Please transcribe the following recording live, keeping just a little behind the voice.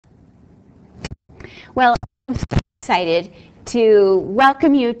Well, I'm so excited to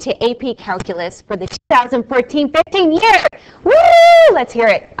welcome you to AP Calculus for the 2014-15 year. Woo! Let's hear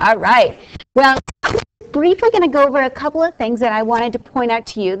it. All right. Well, I'm briefly going to go over a couple of things that I wanted to point out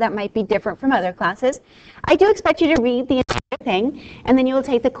to you that might be different from other classes. I do expect you to read the entire thing, and then you will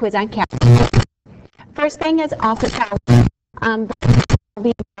take the quiz on calculus. First thing is office hours. Will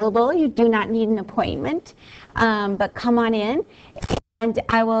be available. You do not need an appointment, but come on in. And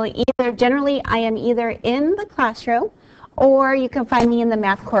I will generally I am either in the classroom or you can find me in the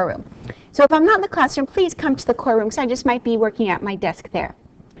math core room. So if I'm not in the classroom, please come to the core room, because I just might be working at my desk there.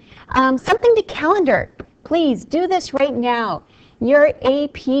 Something to calendar. Please do this right now. Your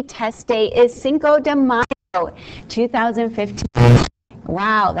AP test day is Cinco de Mayo 2015.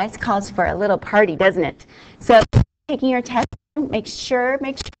 Wow, that calls for a little party, doesn't it? So taking your test, make sure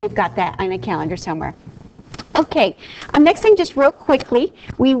you've got that on a calendar somewhere. Okay, next thing, just real quickly,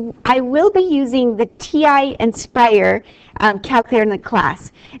 I will be using the TI Inspire calculator in the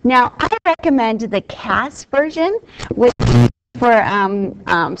class. Now, I recommend the CAS version, which for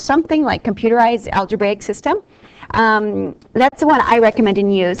something like computerized algebraic system. That's the one I recommend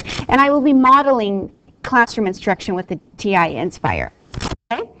and use, and I will be modeling classroom instruction with the TI Inspire.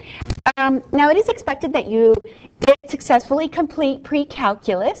 Okay. Now, it is expected that you successfully complete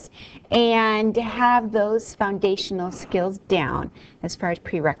pre-calculus and have those foundational skills down as far as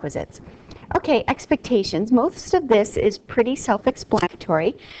prerequisites. Okay, expectations. Most of this is pretty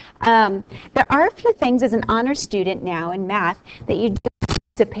self-explanatory. There are a few things as an honor student now in math that you do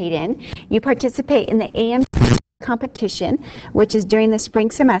participate in. You participate in the AMP competition, which is during the spring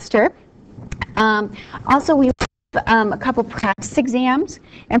semester. Also, we have a couple practice exams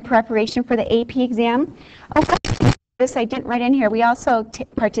in preparation for the AP exam. Oh, this I didn't write in here. We also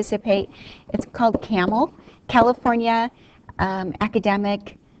participate. It's called CAMEL, California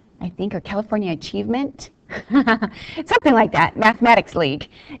Academic, I think, or California Achievement, something like that, Mathematics League.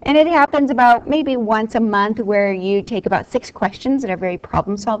 And it happens about maybe once a month, where you take about 6 questions that are very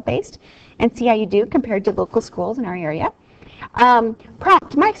problem-solve based and see how you do compared to local schools in our area.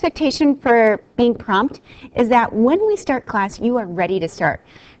 Prompt. My expectation for being prompt is that when we start class, you are ready to start.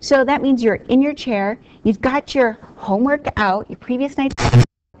 So that means you're in your chair, you've got your homework out, your previous night's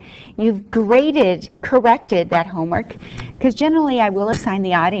you've corrected that homework, because generally I will assign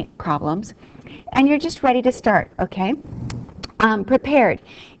the odd problems, and you're just ready to start, okay? Prepared.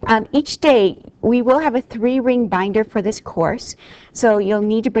 Each day we will have a 3-ring binder for this course, so you'll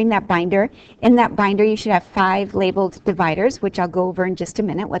need to bring that binder. In that binder you should have 5 labeled dividers, which I'll go over in just a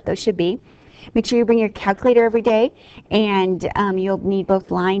minute what those should be. Make sure you bring your calculator every day, and you'll need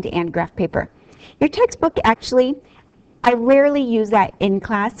both lined and graph paper. Your textbook, actually, I rarely use that in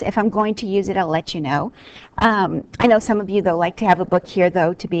class. If I'm going to use it, I'll let you know. I know some of you, though, like to have a book here,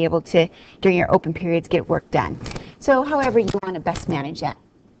 though, to be able to, during your open periods, get work done. So however you want to best manage that.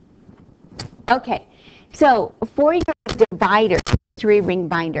 Okay, so for your divider, 3-ring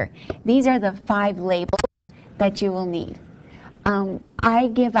binder, these are the 5 labels that you will need. I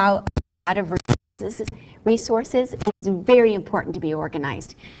give out a lot of resources. It's very important to be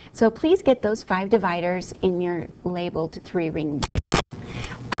organized. So please get those 5 dividers in your labeled 3-ring.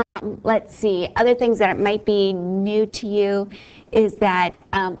 Let's see, other things that might be new to you is that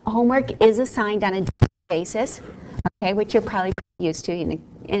homework is assigned on a daily basis, okay, which you're probably used to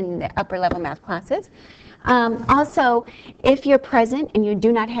in the upper level math classes. Also, if you're present and you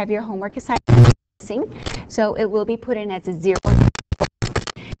do not have your homework assignment, so it will be put in as a 0.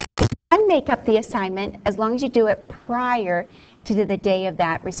 And make up the assignment as long as you do it prior to the day of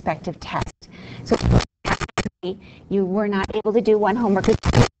that respective test. So you were not able to do one homework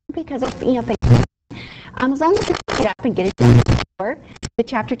because of things. As long as you pick it up and get it done before the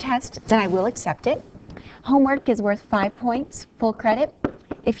chapter test, then I will accept it. Homework is worth 5 points, full credit.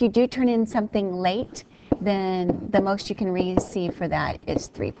 If you do turn in something late, then the most you can receive for that is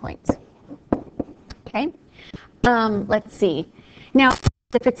 3 points. Okay. Let's see. Now,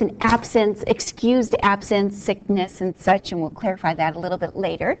 if it's an absence, excused absence, sickness, and such, and we'll clarify that a little bit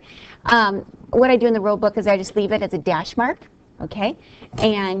later. What I do in the rule book is I just leave it as a dash mark, okay?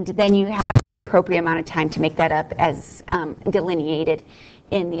 And then you have the appropriate amount of time to make that up as delineated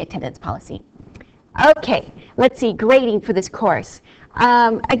in the attendance policy. Okay, let's see, grading for this course.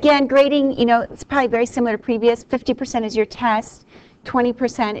 Again, grading, it's probably very similar to previous. 50% is your test,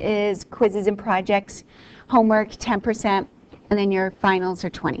 20% is quizzes and projects, homework 10%, and then your finals are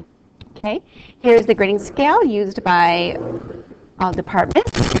 20. Okay, here's the grading scale used by all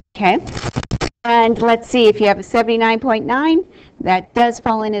departments. Okay, and let's see, if you have a 79.9, that does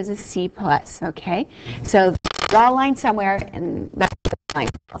fall in as a C+. Okay, so draw a line somewhere, and that's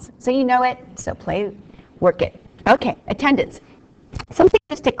So you know it, so work it. Okay, attendance. Something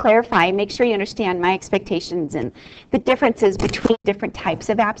just to clarify, make sure you understand my expectations and the differences between different types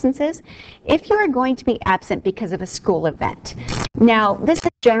of absences. If you are going to be absent because of a school event, now this is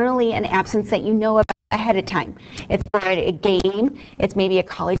generally an absence that you know about ahead of time. It's for a game, it's maybe a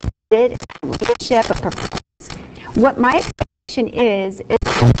college visit, a leadership, a performance. What my expectation is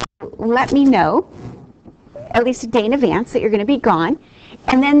let me know at least a day in advance that you're going to be gone,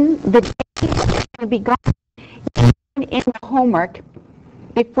 and then the day you're going to be gone, in the homework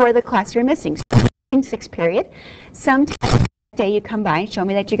before the class you're missing. So in sixth period, sometime day you come by and show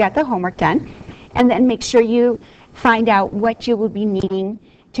me that you got the homework done, and then make sure you find out what you will be needing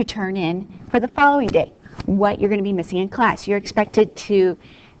to turn in for the following day, what you're going to be missing in class. You're expected to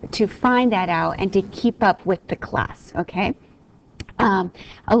find that out and to keep up with the class, okay?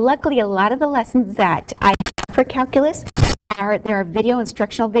 Luckily, a lot of the lessons that I have for calculus there are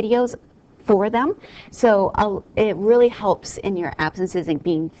instructional videos for them, so it really helps in your absences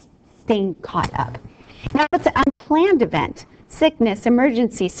and staying caught up. Now, it's an unplanned event, sickness,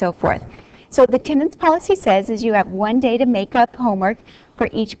 emergency, so forth. So the attendance policy says is you have 1 day to make up homework for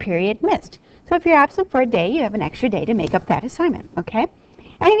each period missed. So if you're absent for a day, you have an extra day to make up that assignment, okay?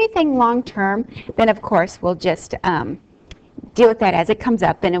 Anything long-term, then of course we'll just deal with that as it comes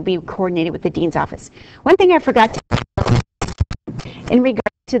up, and it'll be coordinated with the dean's office. One thing I forgot to in regard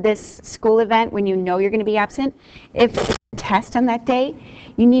to this school event, when you know you're going to be absent, if it's a test on that day,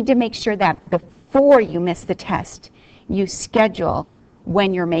 you need to make sure that before you miss the test, you schedule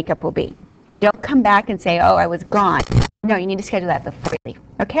when your makeup will be. Don't come back and say, oh, I was gone. No, you need to schedule that before you leave,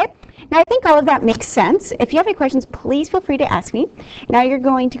 okay? Now, I think all of that makes sense. If you have any questions, please feel free to ask me. Now you're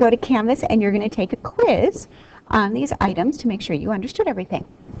going to go to Canvas and you're going to take a quiz on these items to make sure you understood everything.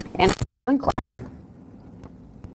 And